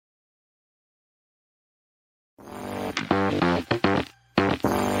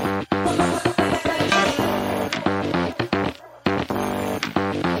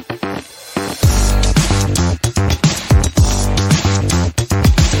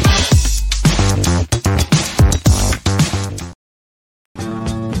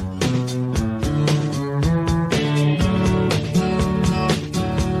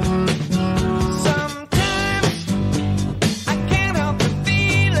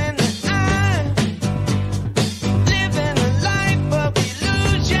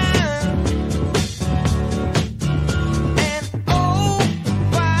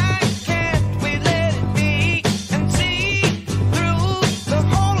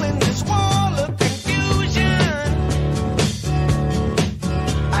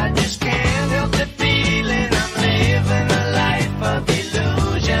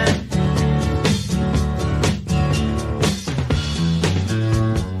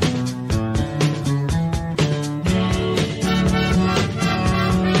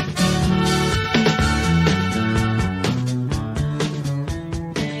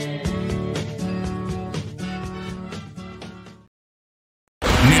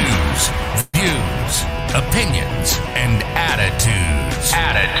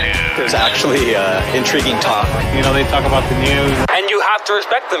There's actually intriguing talk. You know, they talk about the news. And you have to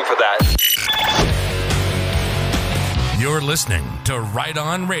respect them for that. You're listening to Right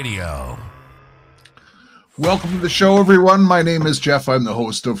On Radio. Welcome to the show, everyone. My name is Jeff. I'm the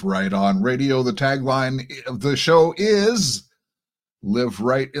host of Right On Radio. The tagline of the show is Live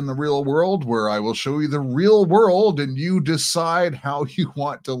Right in the Real World, where I will show you the real world and you decide how you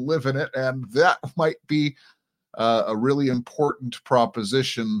want to live in it. And that might be a really important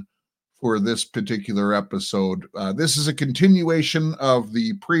proposition for this particular episode. This is a continuation of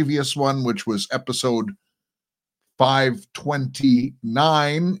the previous one, which was episode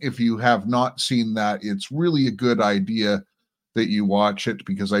 529. If you have not seen that, it's really a good idea that you watch it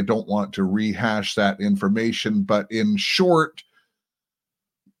because I don't want to rehash that information. But in short,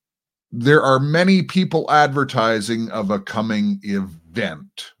 there are many people advertising of a coming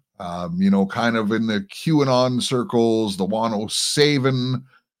event. Kind of in the QAnon circles, the Wano-Saven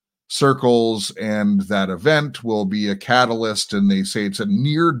circles, and that event will be a catalyst, and they say it's a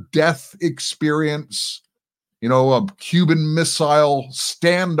near-death experience, a Cuban Missile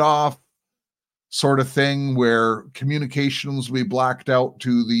standoff sort of thing where communications will be blacked out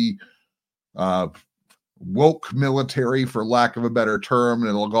to the woke military, for lack of a better term, and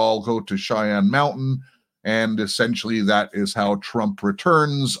it'll all go to Cheyenne Mountain. And essentially that is how Trump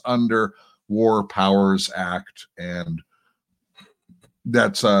returns under War Powers Act. And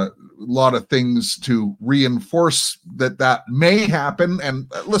that's a lot of things to reinforce that may happen. And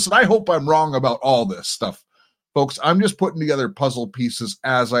listen, I hope I'm wrong about all this stuff, folks. I'm just putting together puzzle pieces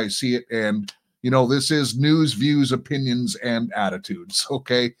as I see it. And, this is news, views, opinions, and attitudes.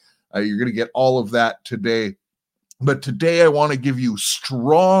 Okay. You're going to get all of that today. But today I want to give you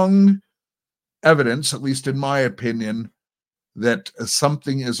strong evidence, at least in my opinion, that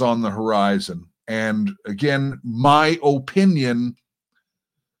something is on the horizon. And again, my opinion,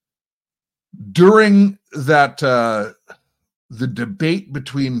 during that the debate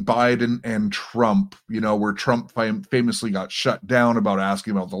between Biden and Trump, where Trump famously got shut down about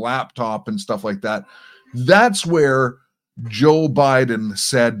asking about the laptop and stuff like that, that's where Joe Biden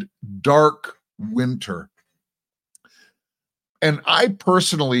said dark winter. And I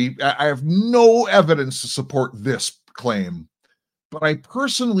personally, I have no evidence to support this claim, but I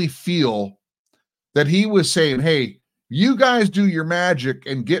personally feel that he was saying, hey, you guys do your magic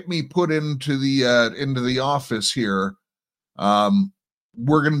and get me put into the office here.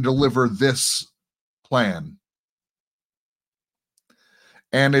 We're going to deliver this plan.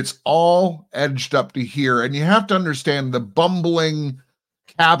 And it's all edged up to here. And you have to understand the bumbling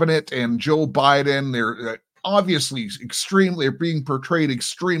cabinet and Joe Biden, they're obviously they're being portrayed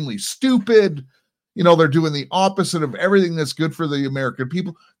extremely stupid. They're doing the opposite of everything that's good for the American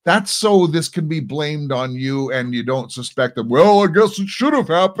people. That's so this can be blamed on you and you don't suspect them. Well, I guess it should have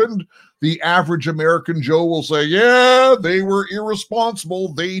happened. The average American Joe will say, yeah, they were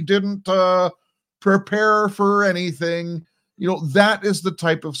irresponsible. They didn't prepare for anything. That is the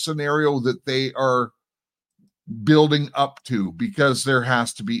type of scenario that they are building up to because there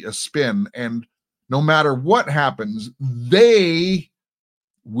has to be a spin. And no matter what happens, they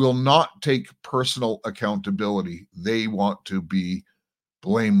will not take personal accountability. They want to be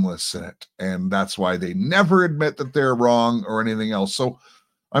blameless in it. And that's why they never admit that they're wrong or anything else. So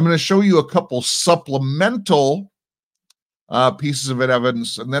I'm going to show you a couple supplemental pieces of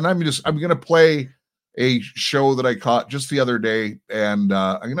evidence. And then I'm going to play a show that I caught just the other day. And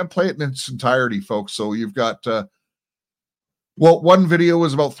I'm going to play it in its entirety, folks. So you've got Well, one video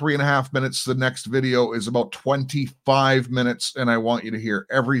is about 3.5 minutes. The next video is about 25 minutes, and I want you to hear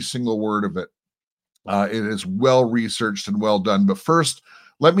every single word of it. It is well researched and well done. But first,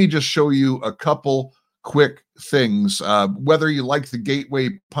 let me just show you a couple quick things. Whether you like the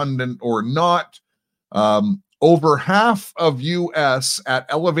Gateway Pundit or not, over half of U.S. at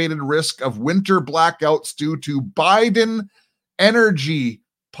elevated risk of winter blackouts due to Biden energy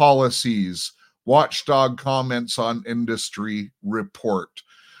policies. Watchdog comments on industry report.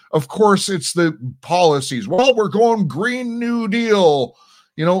 Of course, it's the policies. Well, we're going Green New Deal,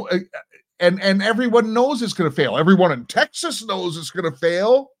 and everyone knows it's going to fail. Everyone in Texas knows it's going to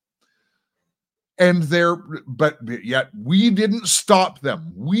fail. But yet we didn't stop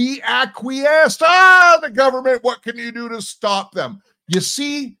them. We acquiesced. The government, what can you do to stop them? You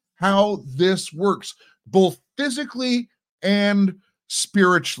see how this works, both physically and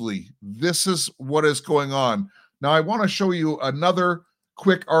spiritually. This is what is going on. Now, I want to show you another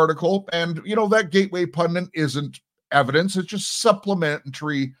quick article, and that Gateway Pundit isn't evidence. It's just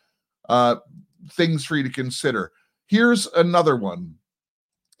supplementary things for you to consider. Here's another one.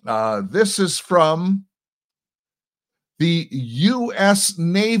 This is from the U.S.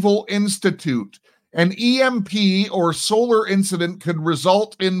 Naval Institute. An EMP or solar incident could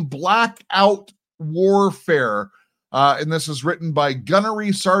result in blackout warfare. And this is written by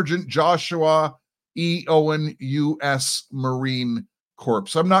Gunnery Sergeant Joshua E. Owen, U.S. Marine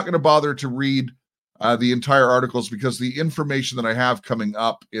Corps. I'm not going to bother to read the entire articles because the information that I have coming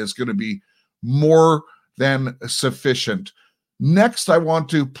up is going to be more than sufficient. Next, I want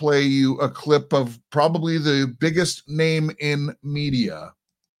to play you a clip of probably the biggest name in media.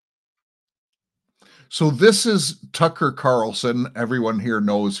 So this is Tucker Carlson. Everyone here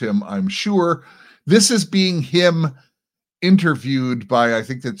knows him, I'm sure. This is being him interviewed by, I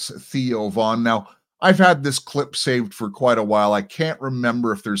think it's Theo Vaughn. Now, I've had this clip saved for quite a while. I can't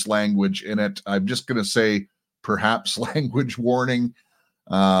remember if there's language in it. I'm just going to say perhaps language warning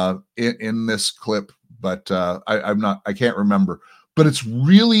in this clip, but I can't remember. But it's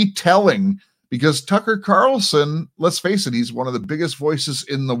really telling because Tucker Carlson, let's face it, he's one of the biggest voices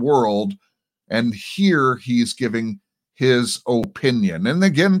in the world. And here he's giving his opinion. And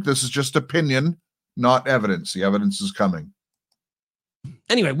again, this is just opinion, not evidence. The evidence is coming.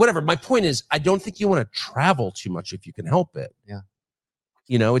 Anyway, whatever. My point is, I don't think you want to travel too much if you can help it. Yeah.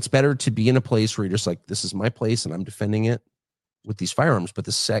 It's better to be in a place where you're just like, this is my place and I'm defending it with these firearms. But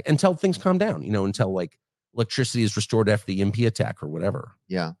until things calm down, until like electricity is restored after the EMP attack or whatever.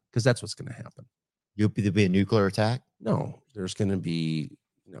 Yeah. Because that's what's going to happen. There'll be a nuclear attack? No, there's going to be,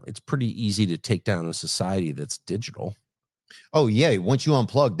 it's pretty easy to take down a society that's digital. Oh, yeah. Once you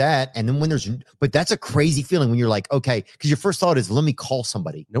unplug that, and then but that's a crazy feeling when you're like, okay, because your first thought is, let me call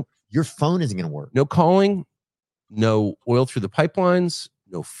somebody. Nope. Your phone isn't going to work. No calling, no oil through the pipelines,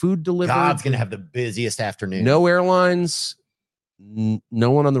 no food delivery. God's going to have the busiest afternoon. No airlines, no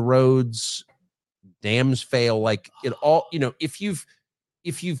one on the roads, dams fail. Like it all, if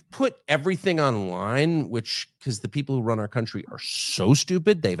you've put everything online, because the people who run our country are so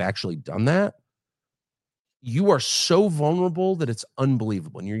stupid, they've actually done that. You are so vulnerable that it's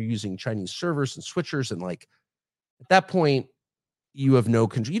unbelievable. And you're using Chinese servers and switchers. And like at that point, you have no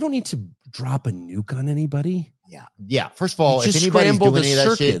control. You don't need to drop a nuke on anybody. Yeah. Yeah. First of all, if anybody's doing any of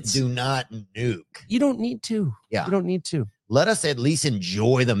that shit, do not nuke. You don't need to. Yeah. You don't need to. Let us at least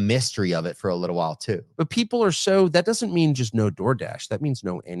enjoy the mystery of it for a little while too. But people are that doesn't mean just no DoorDash. That means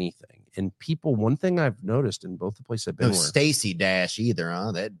no anything. And people, one thing I've noticed in both the places I've been, no Stacy Dash either,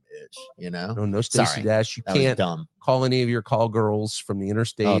 huh? That bitch, No Stacy Dash. You can't call any of your call girls from the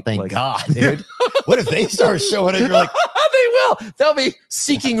interstate. Oh, thank God, dude. What if they start showing up? You're like, they will. They'll be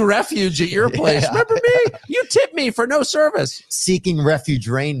seeking refuge at your place. Yeah. Remember me? You tipped me for no service. Seeking refuge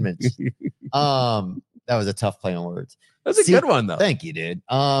arraignments. That was a tough play on words. That's a good one, though. Thank you, dude.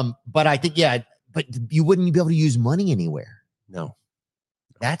 But I think, but you wouldn't be able to use money anywhere. No.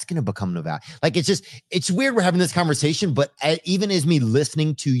 That's going to become no value. Like, it's weird we're having this conversation, but even as me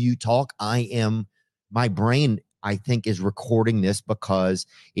listening to you talk, my brain, I think, is recording this because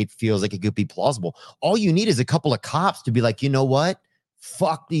it feels like it could be plausible. All you need is a couple of cops to be like, you know what?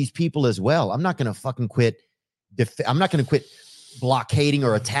 Fuck these people as well. I'm not going to fucking quit. I'm not going to quit blockading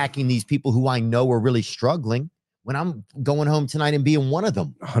or attacking these people who I know are really struggling when I'm going home tonight and being one of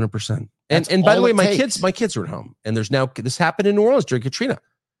them. 100%. And by the way, my kids are at home, and this happened in New Orleans during Katrina.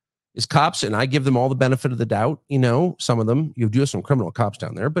 Is cops, and I give them all the benefit of the doubt. Some of them, you do have some criminal cops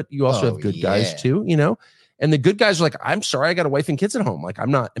down there, but you also have good guys too, and the good guys are like, I'm sorry, I got a wife and kids at home. Like, I'm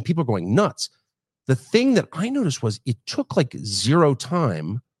not, and people are going nuts. The thing that I noticed was it took like 0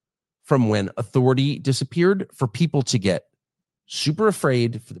 time from when authority disappeared for people to get super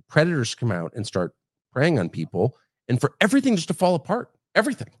afraid for the predators to come out and start preying on people and for everything just to fall apart.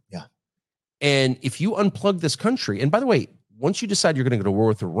 Everything. Yeah. And if you unplug this country, and by the way, once you decide you're going to go to war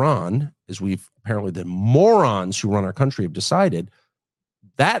with Iran, as we've apparently the morons who run our country have decided,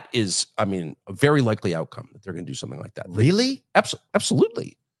 that is, I mean, a very likely outcome that they're going to do something like that. Really?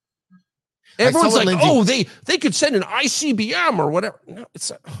 Absolutely. Everyone's like, Lindsay, oh, they could send an ICBM or whatever. No,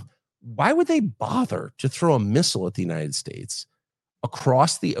 it's why would they bother to throw a missile at the United States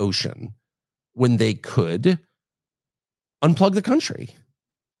across the ocean when they could unplug the country?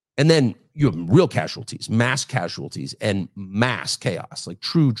 And then you have real casualties, mass casualties, and mass chaos, like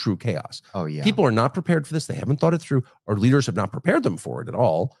true chaos. Oh, yeah. People are not prepared for this. They haven't thought it through. Our leaders have not prepared them for it at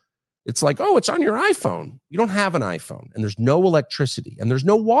all. It's like, oh, it's on your iPhone. You don't have an iPhone, and there's no electricity, and there's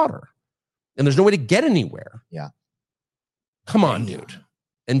no water, and there's no way to get anywhere. Yeah. Come on, dude.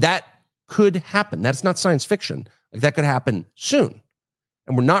 And that could happen. That's not science fiction. Like, that could happen soon.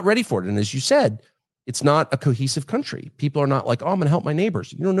 And we're not ready for it. And as you said, it's not a cohesive country. People are not like, oh, I'm going to help my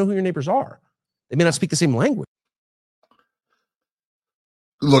neighbors. You don't know who your neighbors are. They may not speak the same language.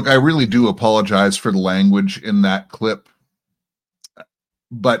 Look, I really do apologize for the language in that clip,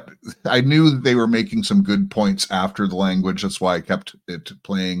 but I knew that they were making some good points after the language. That's why I kept it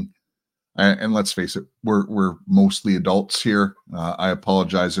playing. And let's face it, we're mostly adults here. I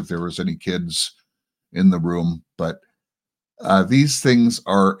apologize if there was any kids in the room, but these things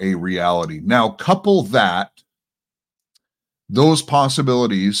are a reality. Now, couple those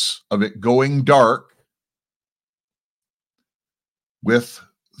possibilities of it going dark with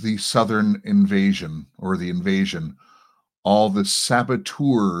the southern invasion or the invasion, all the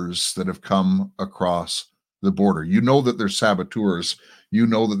saboteurs that have come across the border. You know that they're saboteurs. You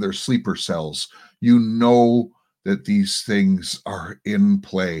know that they're sleeper cells. You know that these things are in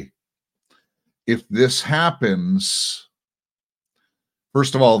play. If this happens,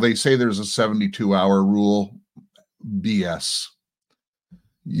 first of all, they say there's a 72-hour rule. BS.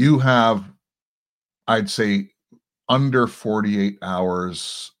 You have, I'd say, under 48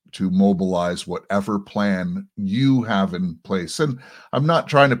 hours to mobilize whatever plan you have in place. And I'm not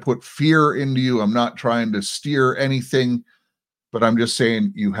trying to put fear into you. I'm not trying to steer anything, but I'm just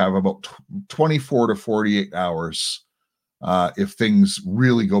saying you have about 24 to 48 hours if things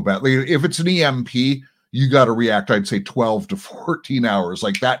really go badly. If it's an EMP, you got to react, I'd say 12 to 14 hours,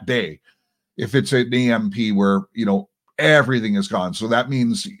 like that day. If it's an EMP where, everything is gone. So that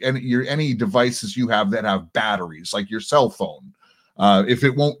means any devices you have that have batteries, like your cell phone, if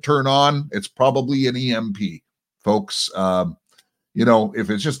it won't turn on, it's probably an EMP, folks. If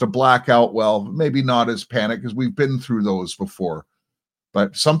it's just a blackout, well, maybe not as panic because we've been through those before.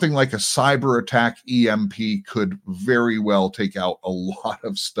 But something like a cyber attack EMP could very well take out a lot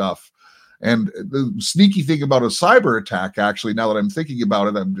of stuff. And the sneaky thing about a cyber attack, actually, now that I'm thinking about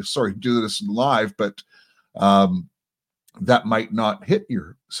it, I'm just sorry to do this live, but that might not hit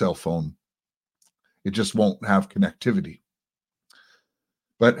your cell phone. It just won't have connectivity.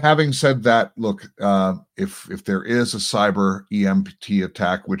 But having said that, look, if there is a cyber EMP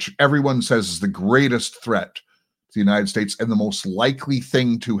attack, which everyone says is the greatest threat to the United States and the most likely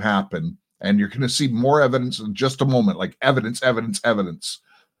thing to happen, and you're going to see more evidence in just a moment, like evidence.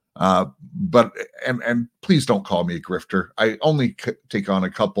 But please don't call me a grifter. I only take on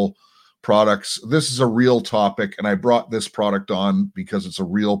a couple products. This is a real topic, and I brought this product on because it's a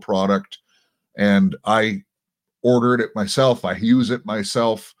real product, and I ordered it myself. I use it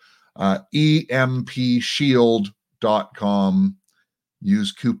myself. EMPshield.com.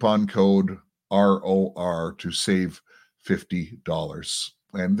 Use coupon code ROR to save $50.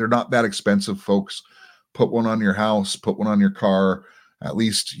 And they're not that expensive, folks. Put one on your house, put one on your car. At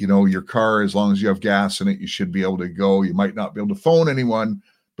least, your car, as long as you have gas in it, you should be able to go. You might not be able to phone anyone,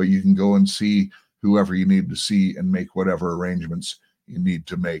 but you can go and see whoever you need to see and make whatever arrangements you need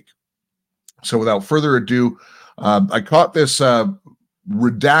to make. So without further ado, I caught this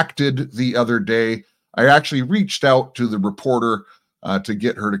redacted the other day. I actually reached out to the reporter to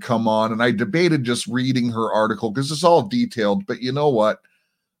get her to come on, and I debated just reading her article because it's all detailed. But you know what?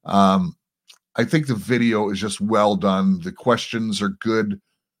 I think the video is just well done. The questions are good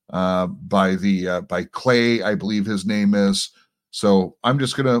by Clay, I believe his name is. So I'm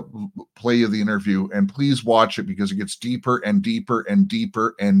just going to play you the interview, and please watch it because it gets deeper and deeper and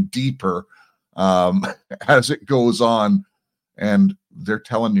deeper and deeper as it goes on. And they're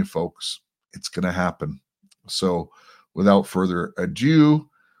telling you, folks, it's going to happen. So without further ado,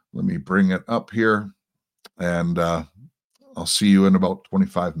 let me bring it up here, and I'll see you in about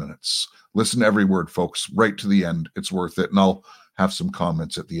 25 minutes. Listen to every word, folks, right to the end. It's worth it. And I'll have some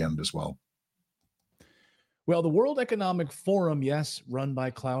comments at the end as well. Well, the World Economic Forum, yes, run by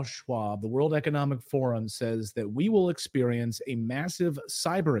Klaus Schwab, the World Economic Forum says that we will experience a massive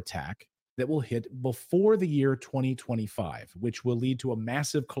cyber attack that will hit before the year 2025, which will lead to a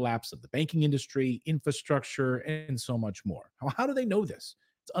massive collapse of the banking industry, infrastructure, and so much more. How do they know this?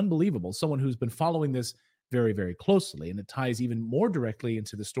 It's unbelievable. Someone who's been following this very, very closely, and it ties even more directly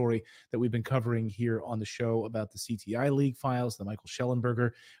into the story that we've been covering here on the show about the CTI League files, the Michael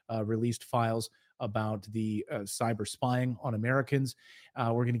Schellenberger released files about the cyber spying on Americans.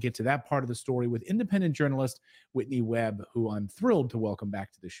 We're going to get to that part of the story with independent journalist Whitney Webb, who I'm thrilled to welcome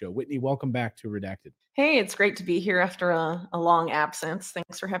back to the show. Whitney, welcome back to Redacted. Hey, it's great to be here after a long absence.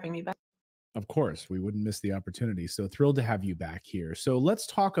 Thanks for having me back. Of course, we wouldn't miss the opportunity. So thrilled to have you back here. So let's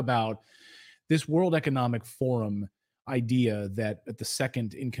talk about this World Economic Forum idea that at the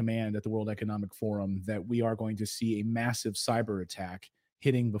second in command at the World Economic Forum that we are going to see a massive cyber attack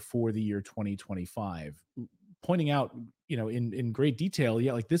hitting before the year 2025, pointing out, in great detail,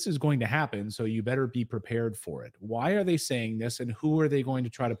 like this is going to happen, so you better be prepared for it. Why are they saying this, and who are they going to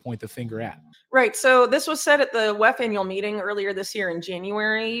try to point the finger at? Right. So this was said at the WEF annual meeting earlier this year in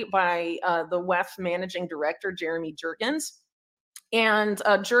January by the WEF managing director, Jeremy Jurgens. And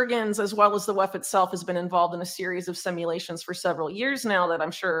Jurgens, as well as the WEF itself, has been involved in a series of simulations for several years now that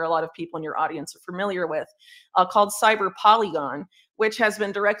I'm sure a lot of people in your audience are familiar with, called Cyber Polygon, which has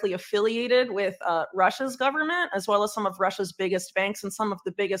been directly affiliated with Russia's government, as well as some of Russia's biggest banks and some of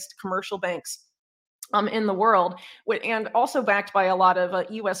the biggest commercial banks in the world, and also backed by a lot of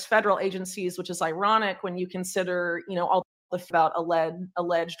U.S. federal agencies, which is ironic when you consider, all the about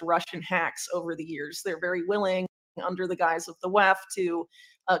alleged Russian hacks over the years. They're very willing, under the guise of the WEF, to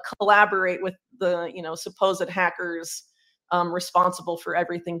collaborate with the, supposed hackers responsible for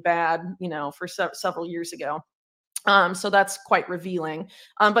everything bad, for several years ago. So that's quite revealing.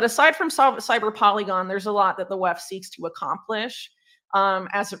 But aside from Cyber Polygon, there's a lot that the WEF seeks to accomplish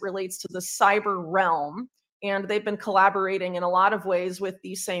as it relates to the cyber realm. And they've been collaborating in a lot of ways with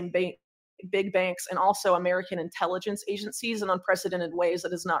these same big banks and also American intelligence agencies in unprecedented ways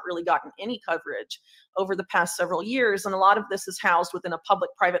that has not really gotten any coverage over the past several years. And a lot of this is housed within a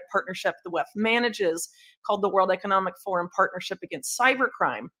public-private partnership the WEF manages called the World Economic Forum Partnership Against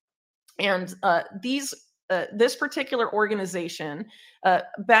Cybercrime. And this particular organization,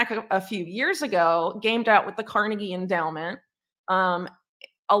 back a few years ago, gamed out with the Carnegie Endowment,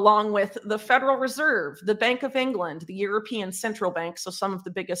 along with the Federal Reserve, the Bank of England, the European Central Bank, so some of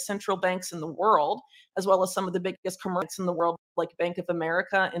the biggest central banks in the world, as well as some of the biggest commercial banks in the world, like Bank of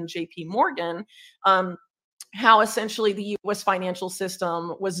America and JP Morgan, how essentially the U.S. financial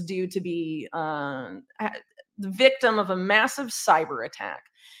system was due to be the victim of a massive cyber attack.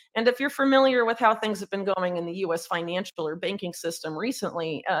 And if you're familiar with how things have been going in the U.S. financial or banking system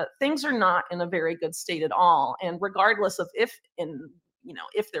recently, things are not in a very good state at all. And regardless of if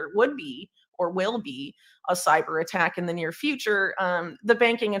there would be or will be a cyber attack in the near future, the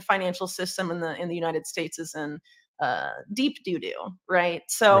banking and financial system in the United States is in deep doo-doo, right?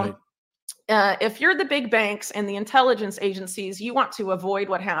 So if you're the big banks and the intelligence agencies, you want to avoid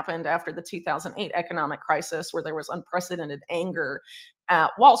what happened after the 2008 economic crisis, where there was unprecedented anger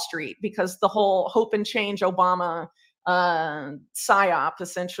at Wall Street because the whole hope and change Obama psyop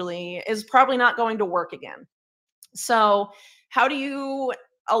essentially is probably not going to work again. So how do you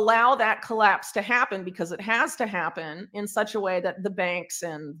allow that collapse to happen? Because it has to happen in such a way that the banks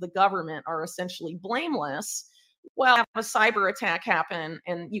and the government are essentially blameless. Well, have a cyber attack happen,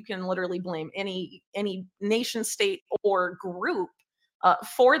 and you can literally blame any nation state or group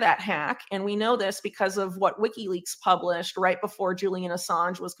for that hack. And we know this because of what WikiLeaks published right before Julian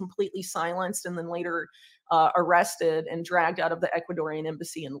Assange was completely silenced and then later arrested and dragged out of the Ecuadorian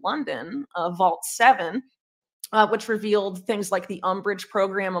embassy in London, Vault 7, which revealed things like the Umbridge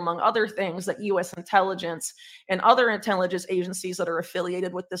program, among other things, that U.S. intelligence and other intelligence agencies that are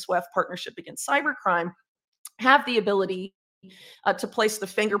affiliated with this WEF partnership against cybercrime have the ability to place the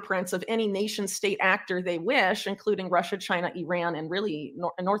fingerprints of any nation state actor they wish, including Russia, China, Iran, and really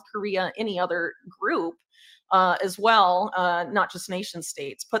North Korea, any other group as well, not just nation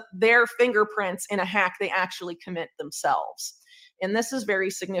states, put their fingerprints in a hack they actually commit themselves. And this is very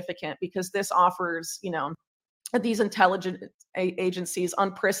significant because this offers, these intelligence agencies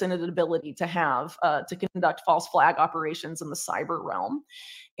unprecedented ability to have to conduct false flag operations in the cyber realm.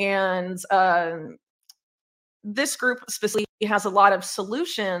 And this group specifically has a lot of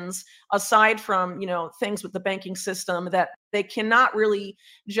solutions aside from, things with the banking system that they cannot really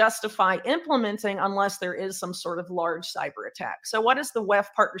justify implementing unless there is some sort of large cyber attack. So what does the WEF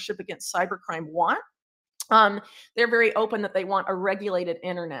Partnership Against Cybercrime want? they're very open that they want a regulated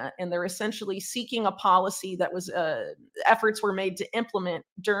internet, and they're essentially seeking a policy that was efforts were made to implement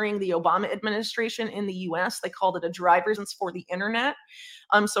during the Obama administration in the U.S. They called it a driver's license for the internet.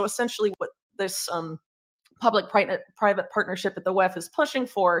 So essentially, what this public-private partnership that the WEF is pushing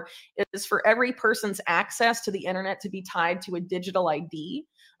for is for every person's access to the internet to be tied to a digital ID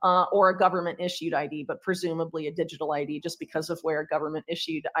or a government-issued ID, but presumably a digital ID, just because of where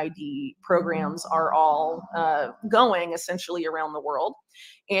government-issued ID programs are all going essentially around the world.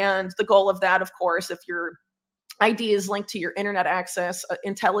 And the goal of that, of course, if your ID is linked to your internet access,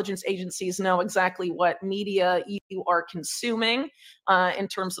 intelligence agencies know exactly what media you are consuming in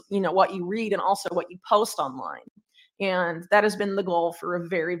terms of, what you read and also what you post online. And that has been the goal for a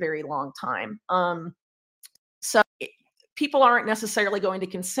very, very long time. So people aren't necessarily going to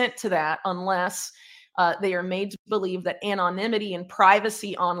consent to that unless they are made to believe that anonymity and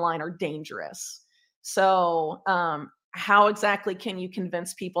privacy online are dangerous. So how exactly can you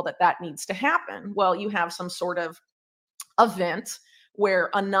convince people that that needs to happen? Well, you have some sort of event where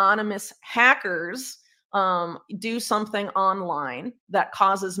anonymous hackers do something online that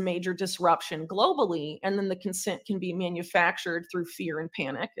causes major disruption globally, and then the consent can be manufactured through fear and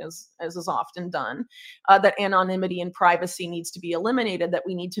panic, as is often done, that anonymity and privacy needs to be eliminated, that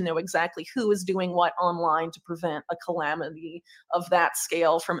we need to know exactly who is doing what online to prevent a calamity of that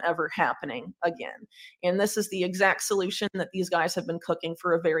scale from ever happening again. And this is the exact solution that these guys have been cooking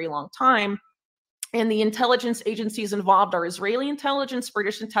for a very long time. And the intelligence agencies involved are Israeli intelligence,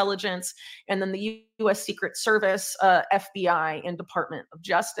 British intelligence, and then the U.S. Secret Service, FBI, and Department of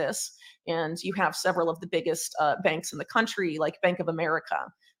Justice. And you have several of the biggest banks in the country, like Bank of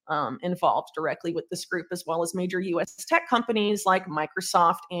America, involved directly with this group, as well as major U.S. tech companies like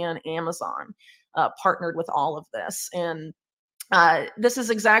Microsoft and Amazon partnered with all of this. And this is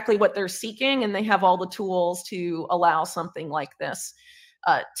exactly what they're seeking, and they have all the tools to allow something like this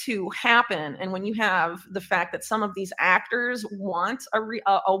to happen. And when you have the fact that some of these actors want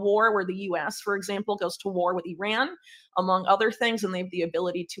a war where the U.S., for example, goes to war with Iran, among other things, and they have the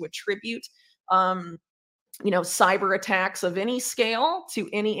ability to attribute cyber attacks of any scale to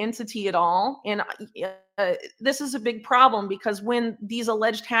any entity at all. And this is a big problem, because when these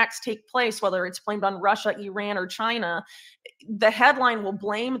alleged hacks take place, whether it's blamed on Russia, Iran, or China, the headline will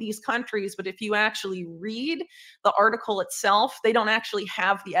blame these countries. But if you actually read the article itself, they don't actually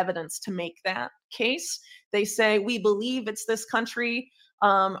have the evidence to make that case. They say, we believe it's this country,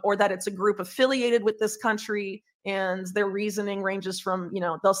 or that it's a group affiliated with this country. And their reasoning ranges from,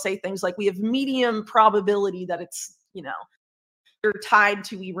 they'll say things like, we have medium probability that it's, they're tied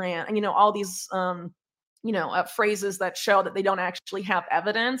to Iran, and, all these, phrases that show that they don't actually have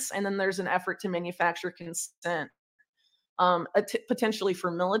evidence. And then there's an effort to manufacture consent, potentially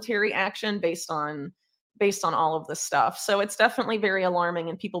for military action based on all of this stuff. So it's definitely very alarming,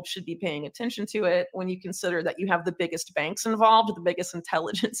 and people should be paying attention to it when you consider that you have the biggest banks involved, the biggest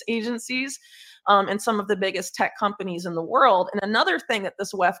intelligence agencies, and some of the biggest tech companies in the world. And another thing that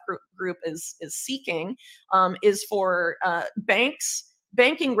this WEF group is seeking is for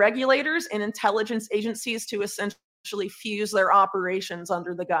banking regulators and intelligence agencies to essentially fuse their operations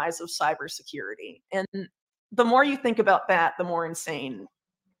under the guise of cybersecurity. And the more you think about that, the more insane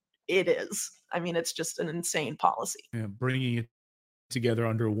it is. I mean, it's just an insane policy. Yeah, bringing it together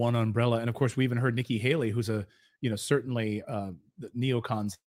under one umbrella. And of course, we even heard Nikki Haley, who's certainly the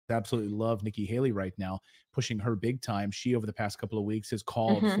neocons absolutely love Nikki Haley right now, pushing her big time. She, over the past couple of weeks, has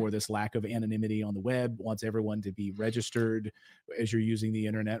called for this lack of anonymity on the web, wants everyone to be registered as you're using the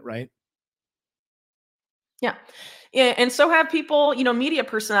internet, right? Yeah. And so have people, media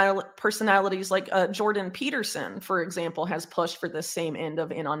personalities like Jordan Peterson, for example, has pushed for the same end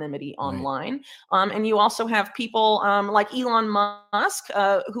of anonymity online. Right. And you also have people like Elon Musk,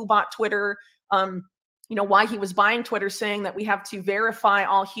 who bought Twitter, why he was buying Twitter, saying that we have to verify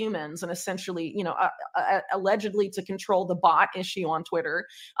all humans and essentially, allegedly to control the bot issue on Twitter.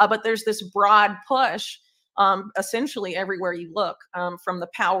 But there's this broad push essentially everywhere you look, from the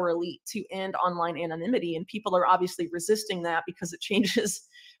power elite to end online anonymity. And people are obviously resisting that because it changes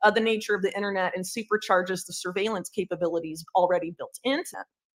the nature of the internet and supercharges the surveillance capabilities already built into it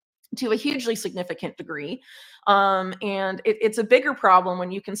to a hugely significant degree. And it's a bigger problem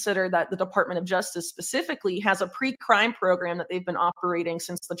when you consider that the Department of Justice specifically has a pre-crime program that they've been operating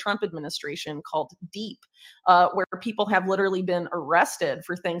since the Trump administration called DEEP, where people have literally been arrested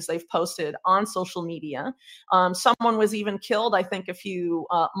for things they've posted on social media. Someone was even killed, I think, a few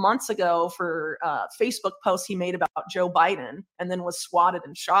months ago for Facebook posts he made about Joe Biden, and then was swatted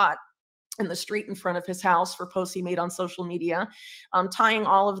and shot. in the street in front of his house for posts he made on social media, tying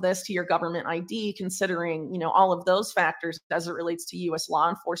all of this to your government ID, considering, all of those factors as it relates to U.S. law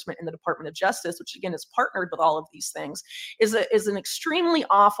enforcement and the Department of Justice, which again is partnered with all of these things, is an extremely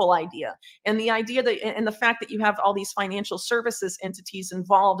awful idea. And the idea that, and the fact that you have all these financial services entities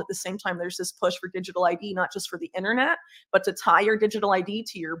involved at the same time, there's this push for digital ID, not just for the internet, but to tie your digital ID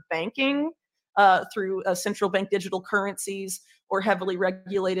to your banking through central bank digital currencies or heavily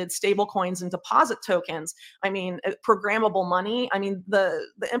regulated stablecoins and deposit tokens. I mean, programmable money. I mean, the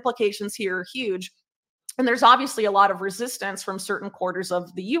implications here are huge. And there's obviously a lot of resistance from certain quarters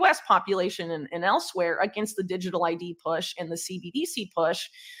of the US population and elsewhere against the digital ID push and the CBDC push.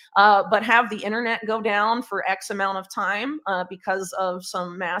 But have the internet go down for X amount of time because of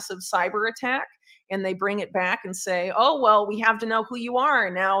some massive cyber attack, and they bring it back and say, oh, well, we have to know who you are.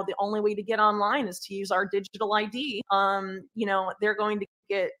 And now the only way to get online is to use our digital ID. They're going to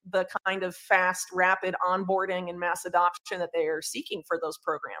get the kind of fast, rapid onboarding and mass adoption that they are seeking for those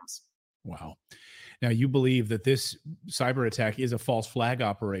programs. Wow. Now, you believe that this cyber attack is a false flag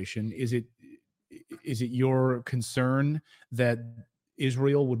operation. Is it your concern that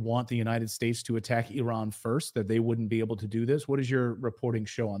Israel would want the United States to attack Iran first, that they wouldn't be able to do this? What does your reporting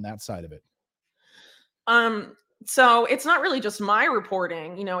show on that side of it? So it's not really just my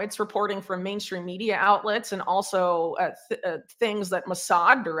reporting, it's reporting from mainstream media outlets, and also things that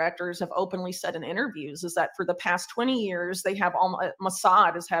Mossad directors have openly said in interviews, is that for the past 20 years,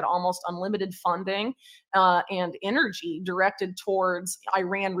 Mossad has had almost unlimited funding and energy directed towards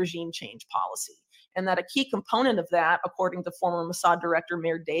Iran regime change policy. And that a key component of that, according to former Mossad director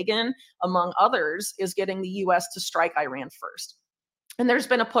Meir Dagan, among others, is getting the U.S. to strike Iran first. And there's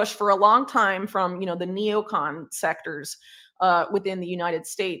been a push for a long time from, the neocon sectors within the United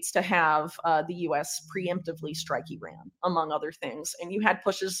States to have the U.S. preemptively strike Iran, among other things. And you had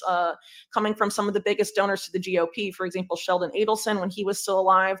pushes coming from some of the biggest donors to the GOP. For example, Sheldon Adelson, when he was still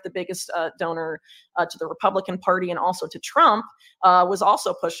alive, the biggest donor to the Republican Party and also to Trump, was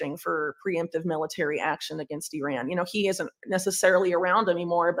also pushing for preemptive military action against Iran. He isn't necessarily around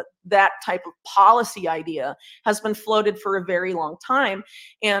anymore, but that type of policy idea has been floated for a very long time.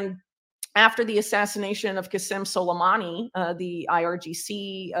 And after the assassination of Qasem Soleimani, the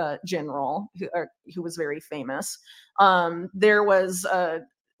IRGC general, who was very famous, there was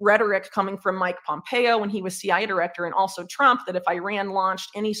rhetoric coming from Mike Pompeo when he was CIA director, and also Trump, that if Iran launched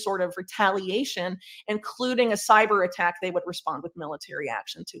any sort of retaliation, including a cyber attack, they would respond with military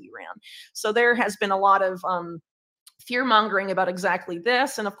action to Iran. So there has been a lot of fear-mongering about exactly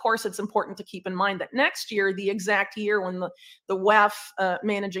this. And of course, it's important to keep in mind that next year, the exact year when the WEF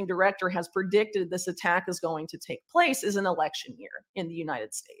managing director has predicted this attack is going to take place, is an election year in the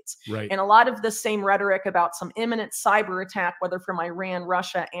United States. Right. And a lot of the same rhetoric about some imminent cyber attack, whether from Iran,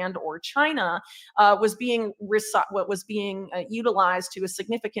 Russia, and or China, was being utilized to a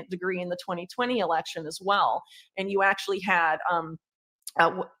significant degree in the 2020 election as well. And you actually had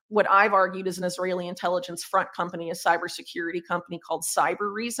what I've argued is an Israeli intelligence front company, a cybersecurity company called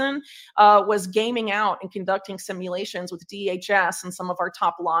Cyber Reason, was gaming out and conducting simulations with DHS and some of our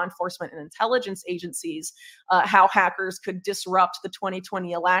top law enforcement and intelligence agencies, how hackers could disrupt the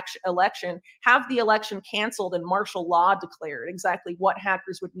 2020 election, have the election canceled and martial law declared, exactly what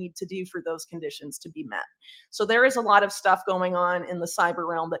hackers would need to do for those conditions to be met. So there is a lot of stuff going on in the cyber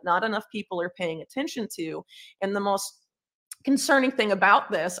realm that not enough people are paying attention to. And the most concerning thing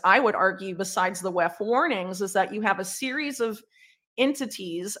about this, I would argue, besides the WEF warnings, is that you have a series of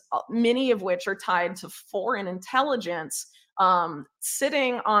entities, many of which are tied to foreign intelligence,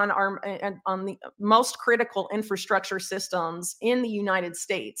 sitting on the most critical infrastructure systems in the United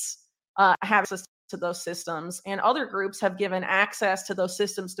States, have access to those systems, and other groups have given access to those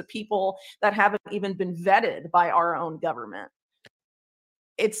systems to people that haven't even been vetted by our own government.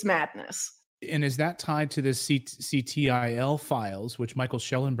 It's madness. And is that tied to the CTIL files, which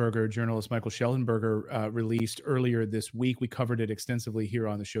journalist Michael Schellenberger released earlier this week? We covered it extensively here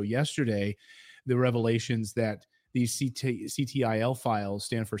on the show yesterday. The revelations that these CTIL files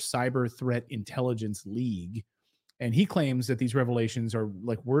stand for Cyber Threat Intelligence League. And he claims that these revelations are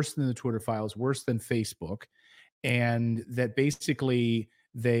like worse than the Twitter files, worse than Facebook, and that basically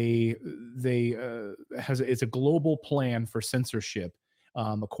it's a global plan for censorship.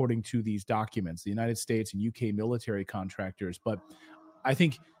 According to these documents, the United States and UK military contractors. But I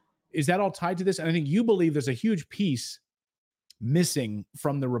think, is that all tied to this? And I think you believe there's a huge piece missing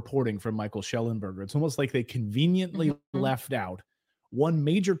from the reporting from Michael Schellenberger. It's almost like they conveniently left out one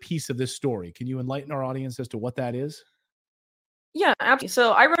major piece of this story. Can you enlighten our audience as to what that is? Yeah, absolutely.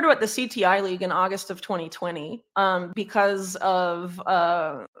 So I wrote about the CTI League in August of 2020 because of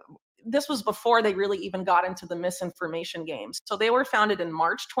this was before they really even got into the misinformation game. So they were founded in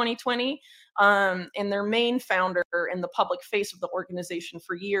March 2020, and their main founder and the public face of the organization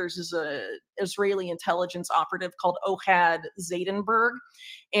for years is a Israeli intelligence operative called Ohad Zaydenberg,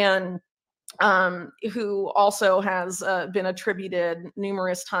 and who also has been attributed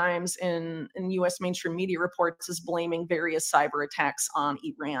numerous times in U.S. mainstream media reports as blaming various cyber attacks on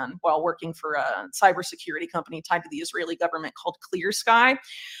Iran while working for a cybersecurity company tied to the Israeli government called Clear Sky.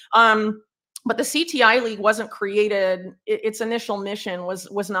 But the CTI League wasn't created. Its initial mission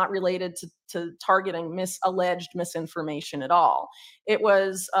was not related to targeting alleged misinformation at all. It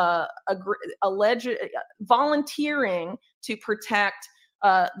was alleged volunteering to protect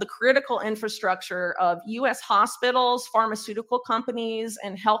the critical infrastructure of U.S. hospitals, pharmaceutical companies,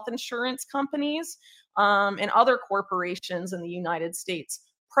 and health insurance companies, and other corporations in the United States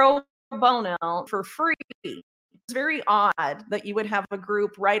pro bono for free. It's very odd that you would have a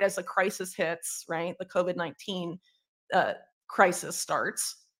group right as a crisis hits, right? The COVID-19 crisis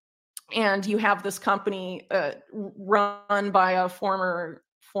starts, and you have this company run by a former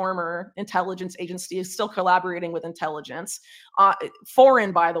intelligence agency is still collaborating with intelligence,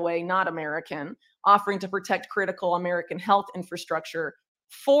 foreign, by the way, not American, offering to protect critical American health infrastructure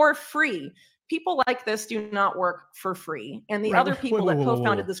for free. People like this do not work for free. And the other people that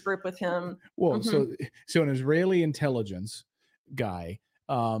co-founded this group with him. Well, so an Israeli intelligence guy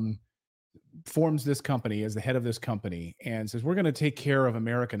forms this company as the head of this company and says, we're going to take care of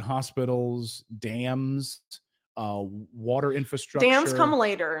American hospitals, dams, water infrastructure. Dams come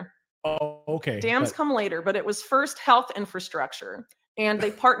later. Oh, okay. Dams come later, but it was first health infrastructure. And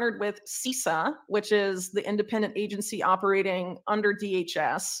they partnered with CISA, which is the independent agency operating under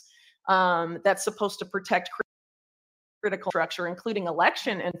DHS, that's supposed to protect critical structure, including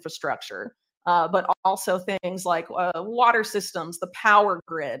election infrastructure, but also things like water systems, the power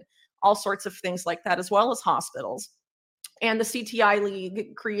grid, all sorts of things like that, as well as hospitals. And the CTI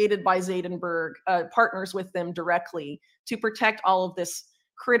League, created by Zaydenberg, partners with them directly to protect all of this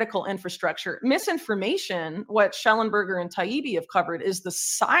critical infrastructure. Misinformation, what Schellenberger and Taibbi have covered, is the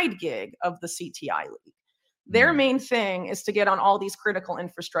side gig of the CTI League. Their main thing is to get on all these critical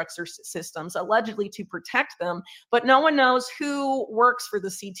infrastructure systems, allegedly to protect them, but no one knows who works for the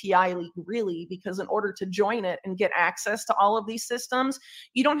CTI League really, because in order to join it and get access to all of these systems,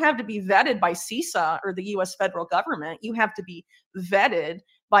 you don't have to be vetted by CISA or the US federal government. You have to be vetted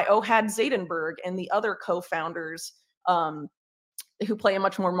by Ohad Zaydenberg and the other co-founders who play a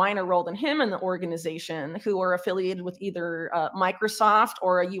much more minor role than him in the organization, who are affiliated with either Microsoft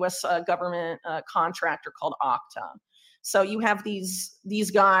or a U.S. government contractor called Okta. So you have these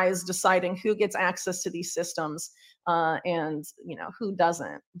guys deciding who gets access to these systems and who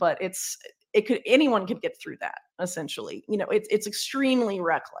doesn't. But anyone could get through that, essentially. It's extremely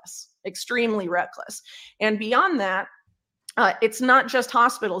reckless. And beyond that, it's not just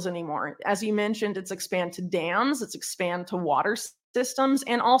hospitals anymore. As you mentioned, it's expand to dams, it's expand to water systems,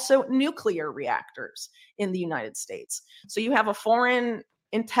 and also nuclear reactors in the United States. So you have a foreign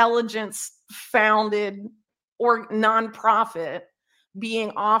intelligence founded or nonprofit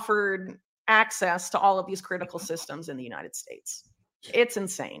being offered access to all of these critical systems in the United States. It's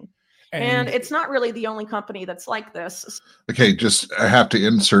insane. And it's not really the only company that's like this. Okay, just I have to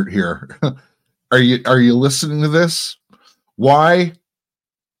insert here. Are you listening to this? Why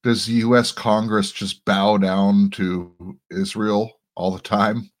does the U.S. Congress just bow down to Israel all the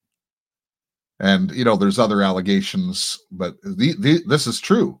time? And there's other allegations, but this is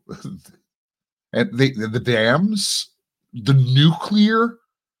true. And the dams, the nuclear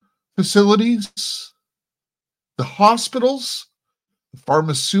facilities, the hospitals, the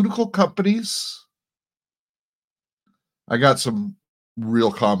pharmaceutical companies. I got some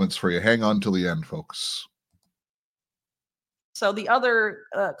real comments for you. Hang on till the end, folks. So the other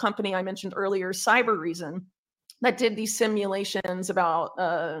company I mentioned earlier, Cyber Reason, that did these simulations about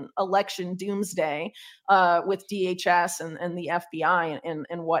election doomsday with DHS and the FBI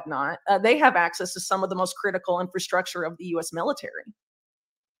and whatnot, they have access to some of the most critical infrastructure of the U.S. military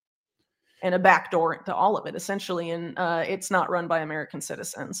and a backdoor to all of it, essentially. And it's not run by American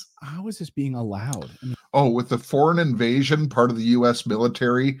citizens. How is this being allowed? With the foreign invasion, part of the U.S.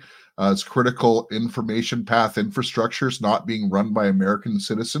 military, its critical information path infrastructure is not being run by American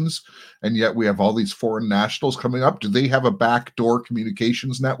citizens, and yet we have all these foreign nationals coming up. Do they have a backdoor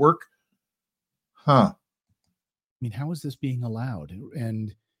communications network? Huh. How is this being allowed?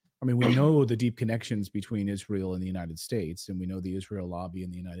 And we know the deep connections between Israel and the United States, and we know the Israel lobby in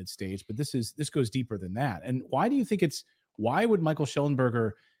the United States, but this goes deeper than that. And why do you think why would Michael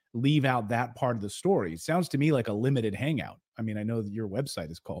Schellenberger leave out that part of the story. It sounds to me like a limited hangout. I mean, I know that your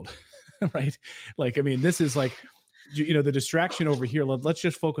website is called, right? Like, I mean, this is like, the distraction over here. Let's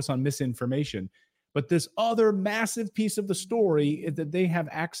just focus on misinformation. But this other massive piece of the story is that they have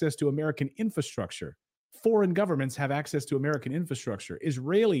access to American infrastructure. Foreign governments have access to American infrastructure.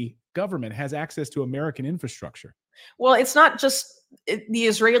 Israeli government has access to American infrastructure. Well, it's not just the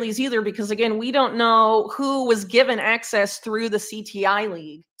Israelis either, because again, we don't know who was given access through the CTI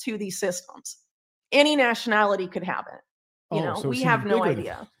League to these systems. Any nationality could have it. So we have no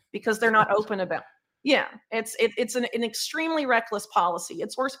idea because they're not open about. Yeah, it's an extremely reckless policy.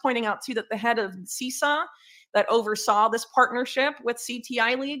 It's worth pointing out too that the head of CISA that oversaw this partnership with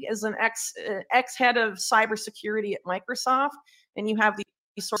CTI League is an ex head of cybersecurity at Microsoft, and you have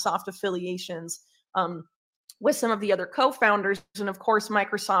these Microsoft affiliations with some of the other co-founders, and of course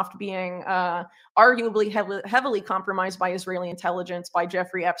Microsoft being arguably heavily compromised by Israeli intelligence, by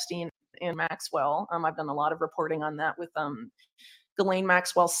Jeffrey Epstein and Maxwell. I've done a lot of reporting on that with Ghislaine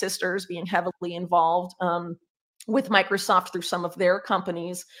Maxwell's sisters being heavily involved with Microsoft through some of their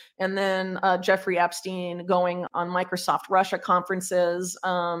companies. And then Jeffrey Epstein going on Microsoft Russia conferences,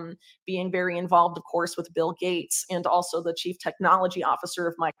 being very involved, of course, with Bill Gates, and also the chief technology officer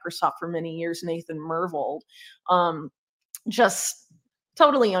of Microsoft for many years, Nathan Myhrvold. Just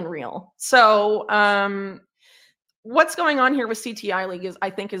totally unreal. So what's going on here with CTI League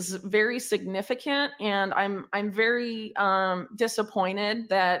I think is very significant, and I'm very disappointed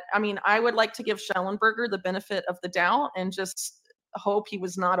that, I would like to give Schellenberger the benefit of the doubt and just hope he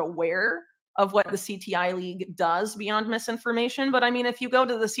was not aware of what the CTI League does beyond misinformation. But if you go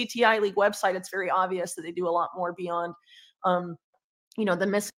to the CTI League website, it's very obvious that they do a lot more beyond the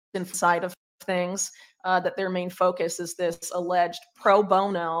misinformation side of things, that their main focus is this alleged pro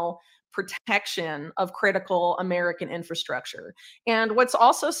bono protection of critical American infrastructure. And what's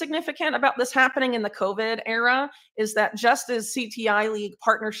also significant about this happening in the COVID era is that just as CTI League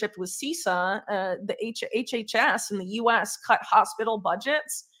partnership with CISA, the HHS in the US cut hospital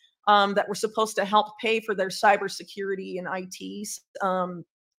budgets that were supposed to help pay for their cybersecurity and IT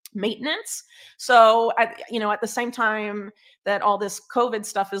maintenance. So at the same time that all this COVID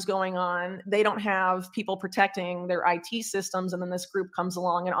stuff is going on, they don't have people protecting their IT systems. And then this group comes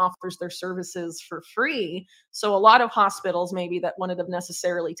along and offers their services for free. So a lot of hospitals maybe that wouldn't have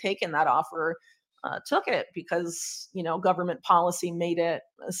necessarily taken that offer took it because, government policy made it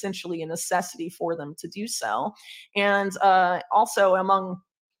essentially a necessity for them to do so. And also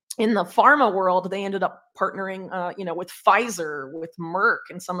in the pharma world, they ended up partnering, with Pfizer, with Merck,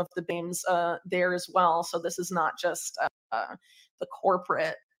 and some of the names there as well. So this is not just the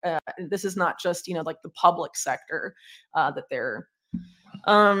corporate. This is not just like the public sector that they're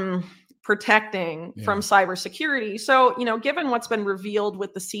protecting from cybersecurity. So given what's been revealed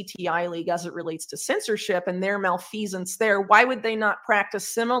with the CTI League as it relates to censorship and their malfeasance there, why would they not practice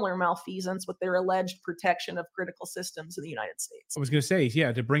similar malfeasance with their alleged protection of critical systems in the United States? I was going to say,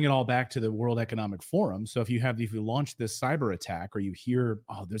 to bring it all back to the World Economic Forum. So if you launch this cyber attack, or you hear,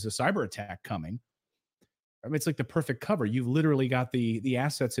 there's a cyber attack coming, it's like the perfect cover. You've literally got the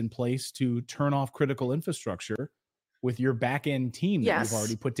assets in place to turn off critical infrastructure with your back end team that you've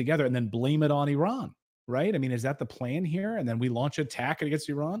already put together, and then blame it on Iran, right? Is that the plan here? And then we launch an attack against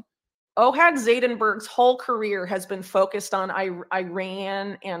Iran? Ohad Zaidenberg's whole career has been focused on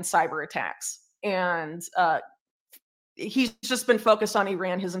Iran and cyber attacks. And he's just been focused on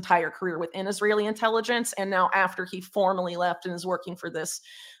Iran his entire career within Israeli intelligence. And now after he formally left and is working for this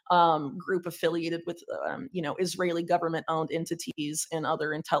group affiliated with, Israeli government-owned entities and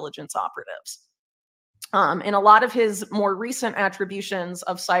other intelligence operatives. And a lot of his more recent attributions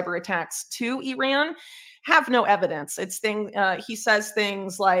of cyber attacks to Iran have no evidence. He says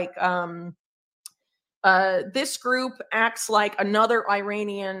things like, this group acts like another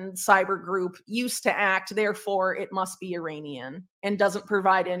Iranian cyber group used to act, therefore it must be Iranian, and doesn't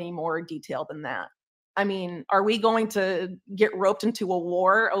provide any more detail than that. Are we going to get roped into a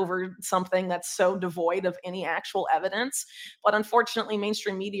war over something that's so devoid of any actual evidence? But unfortunately,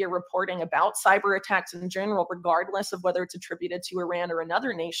 mainstream media reporting about cyber attacks in general, regardless of whether it's attributed to Iran or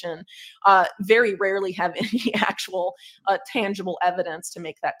another nation, very rarely have any actual tangible evidence to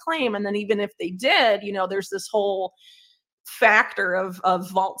make that claim. And then even if they did, there's this whole factor of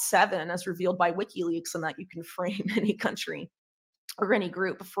Vault 7 as revealed by WikiLeaks, and that you can frame any country or any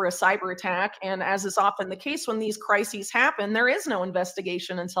group for a cyber attack. And as is often the case when these crises happen, there is no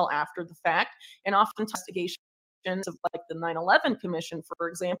investigation until after the fact. And often investigations of like the 9/11 Commission, for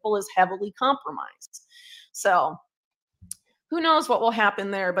example, is heavily compromised. So who knows what will happen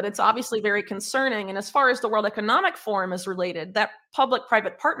there, but it's obviously very concerning. And as far as the World Economic Forum is related, that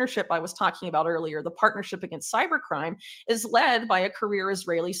public-private partnership I was talking about earlier, the Partnership Against Cybercrime, is led by a career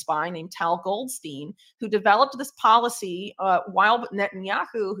Israeli spy named Tal Goldstein, who developed this policy while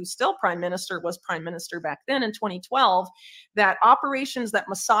Netanyahu, who's still prime minister, was prime minister back then in 2012, that operations that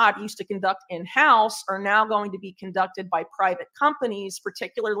Mossad used to conduct in-house are now going to be conducted by private companies,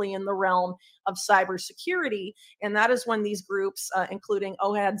 particularly in the realm of cybersecurity. And that is when these groups, including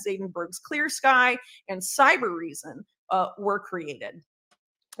Ohad Zaydenberg's Clear Sky and Cyber Reason, were created.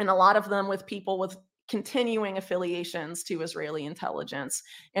 And a lot of them with people with continuing affiliations to Israeli intelligence.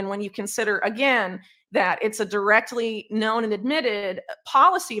 And when you consider, again, that it's a directly known and admitted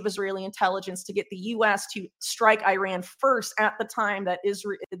policy of Israeli intelligence to get the U.S. to strike Iran first at the time that the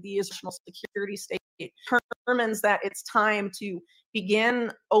Israel security state determines that it's time to begin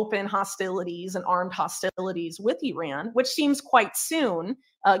open hostilities and armed hostilities with Iran, which seems quite soon,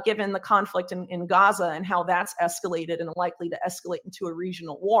 given the conflict in Gaza and how that's escalated and likely to escalate into a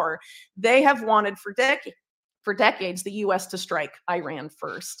regional war. They have wanted for decades the U.S. to strike Iran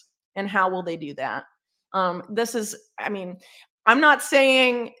first. And how will they do that? I'm not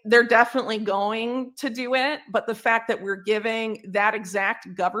saying they're definitely going to do it, but the fact that we're giving that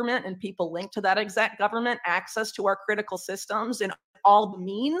exact government and people linked to that exact government access to our critical systems and all the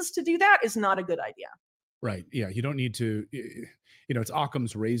means to do that is not a good idea. Right. Yeah. You don't need to, it's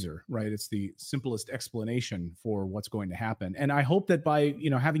Occam's razor, right? It's the simplest explanation for what's going to happen. And I hope that by,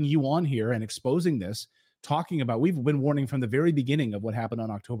 having you on here and exposing this, talking about, we've been warning from the very beginning of what happened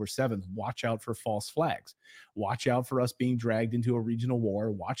on October 7th, watch out for false flags, watch out for us being dragged into a regional war,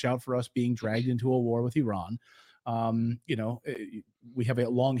 watch out for us being dragged into a war with Iran. We have a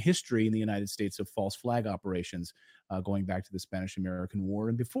long history in the United States of false flag operations, going back to the Spanish-American War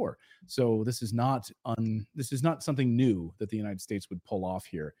and before. So this is not something new that the United States would pull off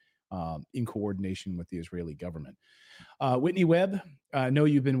here, in coordination with the Israeli government. Whitney Webb, I know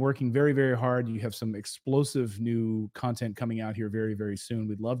you've been working very, very hard. You have some explosive new content coming out here very, very soon.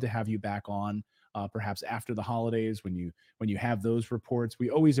 We'd love to have you back on, perhaps after the holidays when you have those reports. We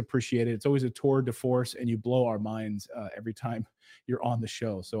always appreciate it. It's always a tour de force, and you blow our minds every time you're on the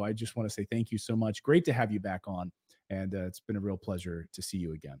show. So I just want to say thank you so much. Great to have you back on, and it's been a real pleasure to see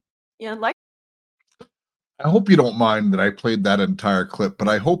you again. Yeah, I hope you don't mind that I played that entire clip, but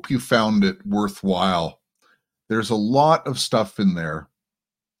I hope you found it worthwhile. There's a lot of stuff in there.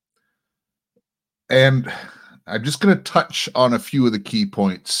 And I'm just going to touch on a few of the key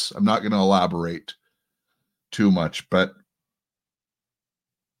points. I'm not going to elaborate too much, but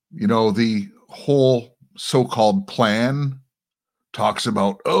the whole so-called plan talks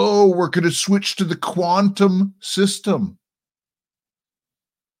about, we're going to switch to the quantum system.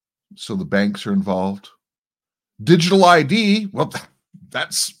 So the banks are involved. Digital ID, well,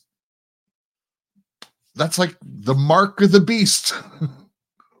 that's like the mark of the beast,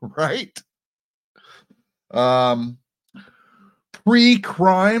 right?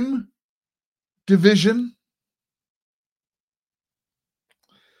 Pre-crime division.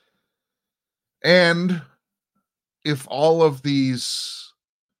 And if all of these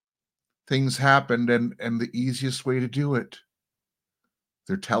things happened and the easiest way to do it,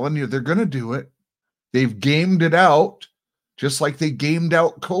 they're telling you they're going to do it. They've gamed it out, just like they gamed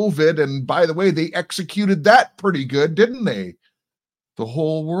out COVID. And by the way, they executed that pretty good, didn't they? The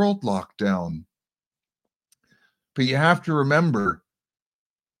whole world locked down. But you have to remember,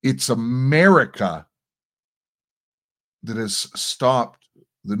 it's America that has stopped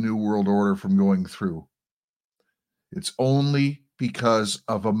the New World Order from going through. It's only because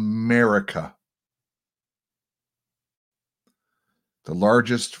of America. The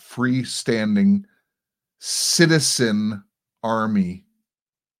largest freestanding citizen army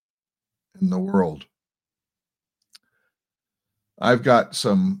in the world. I've got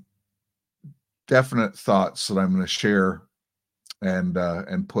some definite thoughts that I'm going to share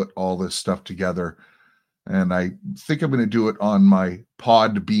and put all this stuff together. And I think I'm going to do it on my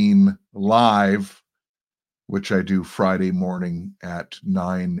Podbean Live, which I do Friday morning at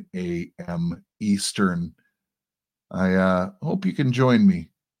 9 a.m. Eastern. I hope you can join me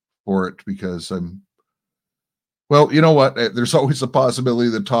for it, because well, you know what? There's always a possibility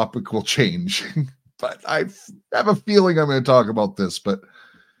the topic will change, but I have a feeling I'm going to talk about this. But,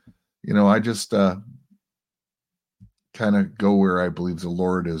 I just kind of go where I believe the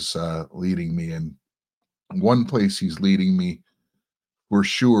Lord is leading me. And one place he's leading me for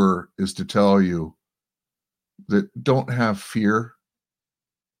sure is to tell you that don't have fear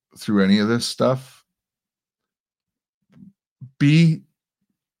through any of this stuff. Be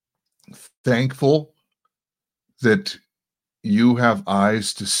thankful that you have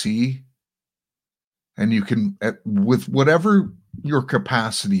eyes to see, and you can, with whatever your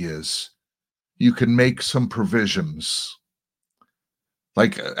capacity is, you can make some provisions.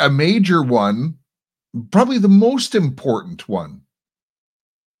 Like a major one, probably the most important one,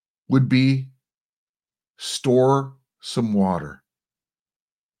 would be store some water.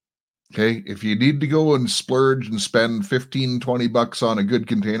 Okay, if you need to go and splurge and spend 15, 20 bucks on a good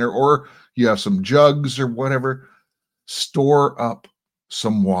container, or you have some jugs or whatever, store up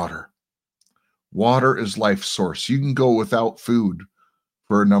some water. Water is life source. You can go without food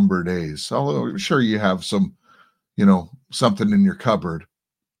for a number of days. Although I'm sure you have some, something in your cupboard.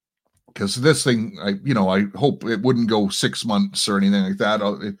 Because this thing, I hope it wouldn't go 6 months or anything like that.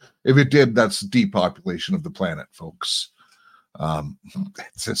 If it did, that's depopulation of the planet, folks.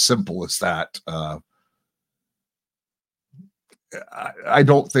 It's as simple as that. I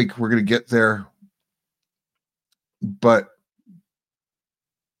don't think we're going to get there, but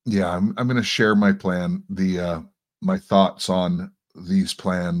yeah, I'm going to share my plan, my thoughts on these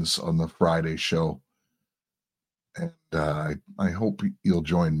plans on the Friday show, and I hope you'll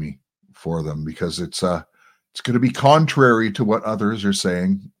join me for them, because it's going to be contrary to what others are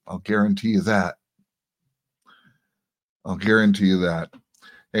saying. I'll guarantee you that.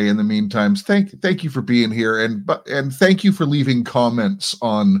 Hey, in the meantime, thank you for being here, and thank you for leaving comments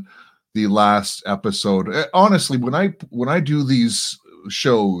on the last episode. Honestly, when I do these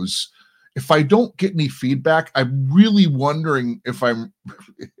shows, if I don't get any feedback, I'm really wondering if I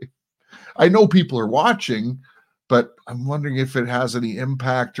know people are watching, but I'm wondering if it has any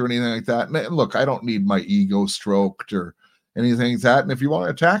impact or anything like that. And look, I don't need my ego stroked or anything like that. And if you want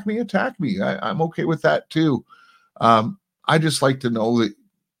to attack me. I'm okay with that too. I just like to know that,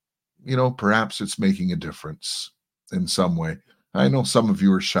 perhaps it's making a difference in some way. I know some of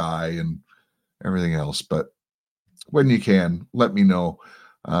you are shy and everything else, but when you can, let me know.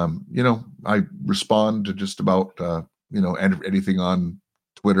 I respond to just about, anything on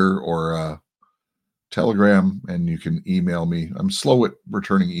Twitter or Telegram, and you can email me. I'm slow at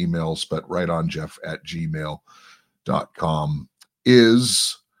returning emails, but rightonjeff@gmail.com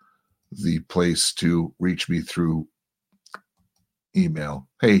is the place to reach me through email.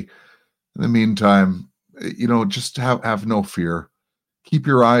 Hey, in the meantime, just have no fear. Keep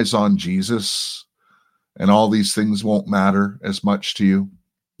your eyes on Jesus, and all these things won't matter as much to you.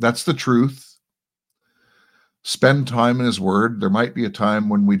 That's the truth. Spend time in his word. There might be a time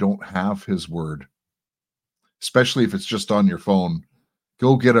when we don't have his word, especially if it's just on your phone.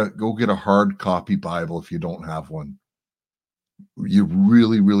 Go get a hard copy Bible if you don't have one. You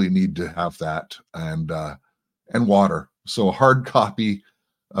really, really need to have that, and water. So a hard copy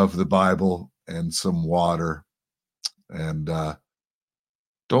of the Bible and some water, and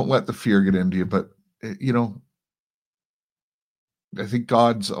don't let the fear get into you. But I think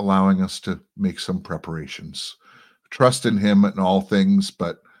God's allowing us to make some preparations. Trust in him in all things,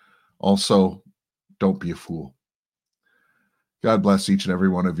 but also don't be a fool. God bless each and every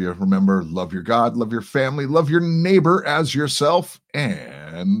one of you. Remember, love your God, love your family, love your neighbor as yourself,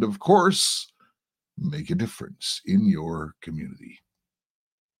 and of course, make a difference in your community.